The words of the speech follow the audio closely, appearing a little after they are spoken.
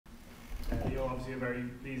obviously a very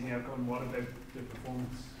pleasing outcome. What about the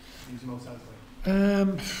performance leaves you most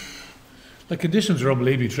satisfied? Like conditions are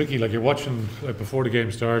unbelievably tricky. Like you're watching, like before the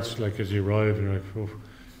game starts, like as you arrive, and you're like, oh,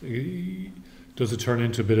 does it turn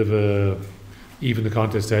into a bit of a even the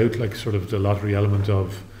contest out, like sort of the lottery element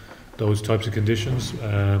of those types of conditions?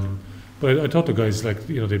 But I thought the guys, like,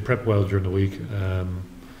 you know, they prepped well during the week.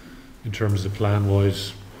 In terms of plan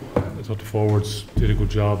wise, I thought the forwards did a good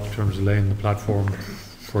job in terms of laying the platform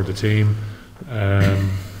for the team.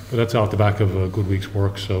 But that's off the back of a good week's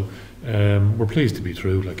work. So we're pleased to be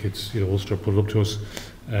through. Like it's, you know, Ulster put it up to us.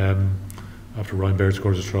 After Ryan Baird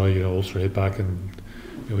scores a try, you know, Ulster hit back, and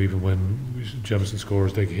you know, even when Jemison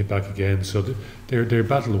scores, they can hit back again. So they're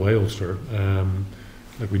battled away, Ulster,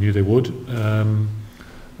 like we knew they would.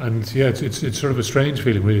 And yeah, it's sort of a strange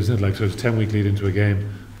feeling, really, isn't it? Like, so it's a 10-week lead into a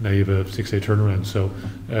game. Now you have a 6-day turnaround. So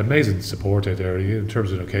amazing support out there. In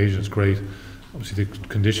terms of the occasion, it's great. Obviously, the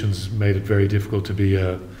conditions made it very difficult to be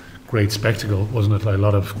a great spectacle, wasn't it? Like a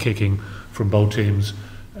lot of kicking from both teams.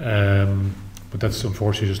 But that's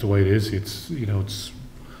unfortunately just the way it is. It's, you know, it's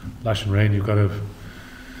lash and rain. You've got to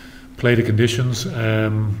play the conditions. Yeah,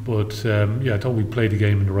 I thought we played the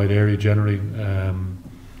game in the right area generally,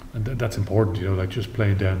 and that's important. You know, like just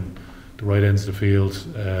playing down the right ends of the field.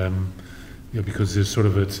 You know, because there's sort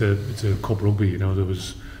of it's a cup rugby. You know, there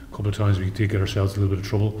was a couple of times we did get ourselves in a little bit of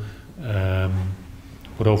trouble.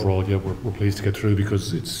 But overall, yeah, we're pleased to get through,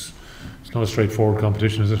 because it's not a straightforward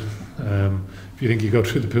competition, is it? If you think you go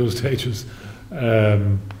through the pool stages,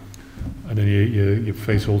 and then you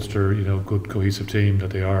face Ulster, you know, good cohesive team that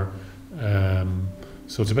they are.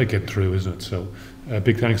 So it's about getting through, isn't it? So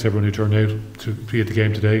big thanks to everyone who turned out to be at the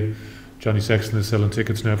game today. Johnny Sexton is selling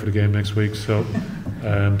tickets now for the game next week, so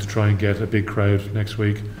to try and get a big crowd next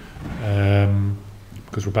week.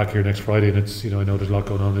 Because we're back here next Friday, and it's, you know, I know there's a lot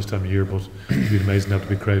going on this time of year, but it'd be amazing to have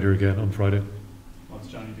the big crowd here again on Friday. What's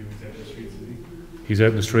Johnny doing? He's out in the streets, is he? He's out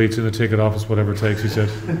in the streets, in the ticket office, whatever it takes, he said.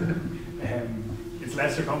 It's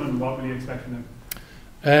Leicester coming. What will you expect from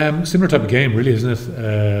them? Similar type of game, really, isn't it?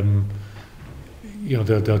 You know,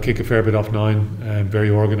 they'll kick a fair bit off 9, very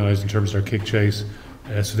organised in terms of their kick chase.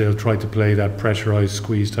 So they'll try to play that pressurised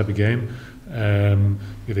squeeze type of game. You know,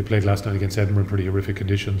 they played last night against Edinburgh in pretty horrific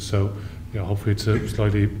conditions, so you know, hopefully it's a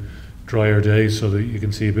slightly drier day so that you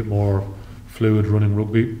can see a bit more fluid running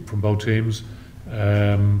rugby from both teams.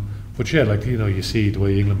 But yeah, like, you know, you see the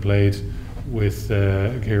way England played with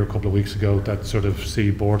here a couple of weeks ago, that sort of C.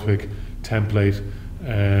 Borthwick template.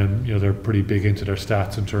 You know, they're pretty big into their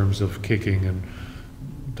stats in terms of kicking, and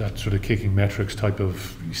that sort of kicking metrics type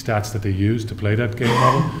of stats that they use to play that game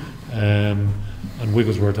model. And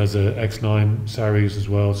Wigglesworth has a X9 Saris as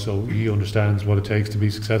well, so he understands what it takes to be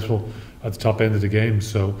successful at the top end of the game.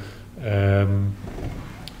 So you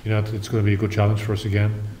know, it's going to be a good challenge for us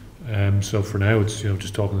again. So for now, it's, you know,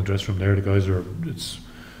 just talking in the dressing room there, the guys are,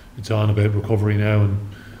 it's on about recovery now and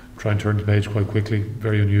try and turn the page quite quickly.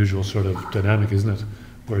 Very unusual sort of dynamic, isn't it?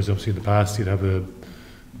 Whereas obviously in the past you'd have a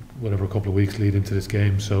couple of weeks lead into this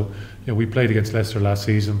game. So, you know, we played against Leicester last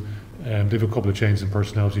season. They've a couple of changes in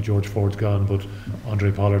personality. George Ford's gone, but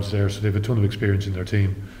Andre Pollard's there, so they've a ton of experience in their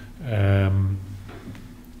team. And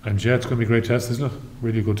yeah, it's going to be a great test, isn't it?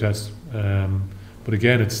 Really good test. But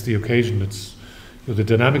again, it's the occasion. It's, you know, the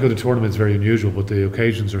dynamic of the tournament is very unusual, but the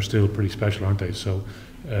occasions are still pretty special, aren't they? So,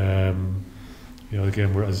 you know,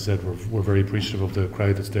 again, as I said, we're very appreciative of the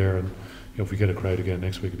crowd that's there, and you know, if we get a crowd again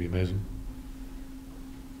next week, it'd be amazing.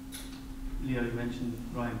 Leo, you mentioned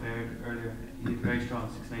Ryan Baird earlier. He had very strong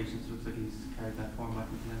Six Nations. Looks like he's carried that form back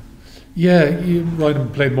into Leinster. Yeah, Ryan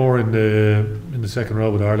played more in the second row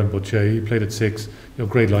with Ireland, but yeah, he played at 6. You know,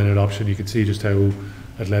 great line-out option. You can see just how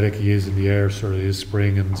athletic he is in the air, sort of his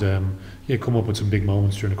spring, and yeah, come up with some big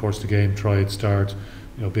moments during the course of the game. Try at start,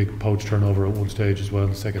 you know, big poach turnover at one stage as well in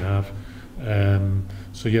the second half.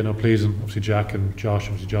 So yeah, no, pleasing. Obviously Jack and Josh.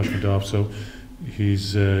 Obviously Josh went off, so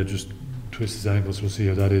he's just twist his ankles. We'll see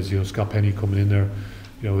how that is. You know, Scott Penny coming in there.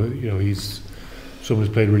 You know, he's someone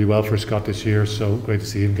who's played really well for Scott this year. So great to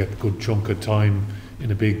see him get a good chunk of time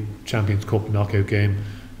in a big Champions Cup knockout game.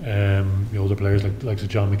 You know, other players like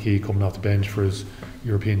John McKee coming off the bench for his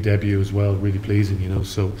European debut as well. Really pleasing. You know,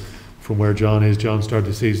 so from where John started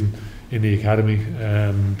the season in the academy.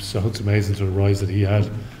 So it's amazing sort of rise that he had.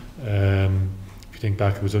 If you think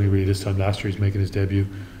back, it was only really this time last year he's making his debut.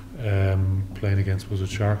 Playing against, was it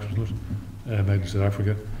Sharks, wasn't it? Out in South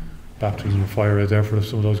Africa. Baptism of fire out there for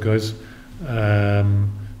some of those guys.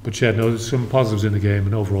 But yeah, no, there's some positives in the game,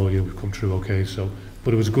 and overall, yeah, we've come through okay. So,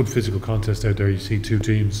 but it was a good physical contest out there. You see two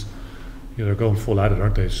teams, you know, they're going full at it,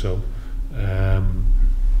 aren't they? So,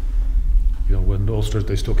 you when Ulster,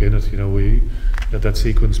 they stuck in it. We had that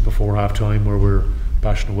sequence before half time where we're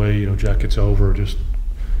bashing away. Jack gets over, just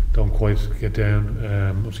don't quite get down.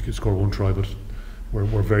 Obviously could score one try, but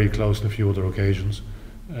we're very close on a few other occasions.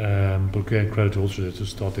 But again, credit to Ulster, they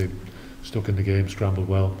just thought they stuck in the game, scrambled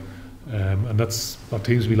well. And that's what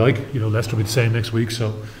teams we like. Leicester will be the same next week,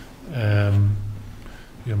 so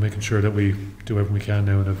making sure that we do everything we can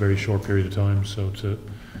now in a very short period of time, so to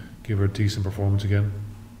give her a decent performance again.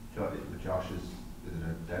 Josh, is it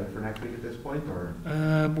a doubt for next week at this point, or?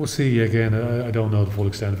 We'll see. Again, I don't know the full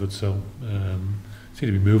extent of it, so seem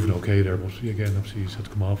to be moving okay there, but again, obviously he's had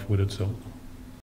to come off with it, so